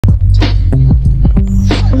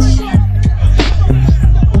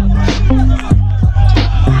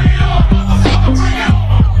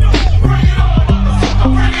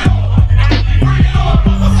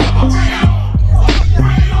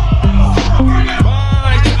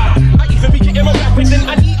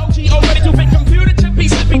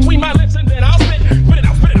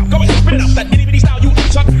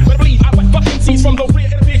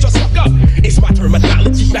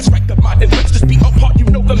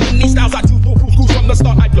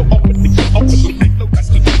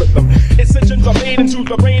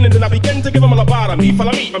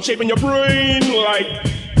I'm shaping your brain like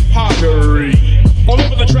pottery. All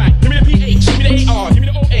over the track, give me the PH, give me the AR, give me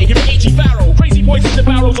the OA, give me the HE Pharaoh. Crazy poisons and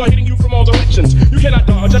barrels are hitting you from all directions. You cannot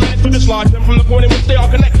dodge, and I have to dislodge them from the point in which they are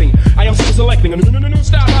connecting. I am selecting a new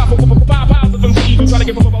style, piles of them to even try to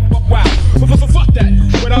get wow. Fuck that.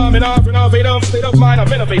 When I'm innovative, state of mind,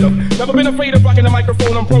 I'm innovative. Never been afraid of rocking the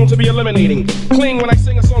microphone, I'm prone to be eliminating. Cling when I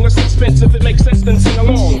sing a song of sixpence, if it makes sense.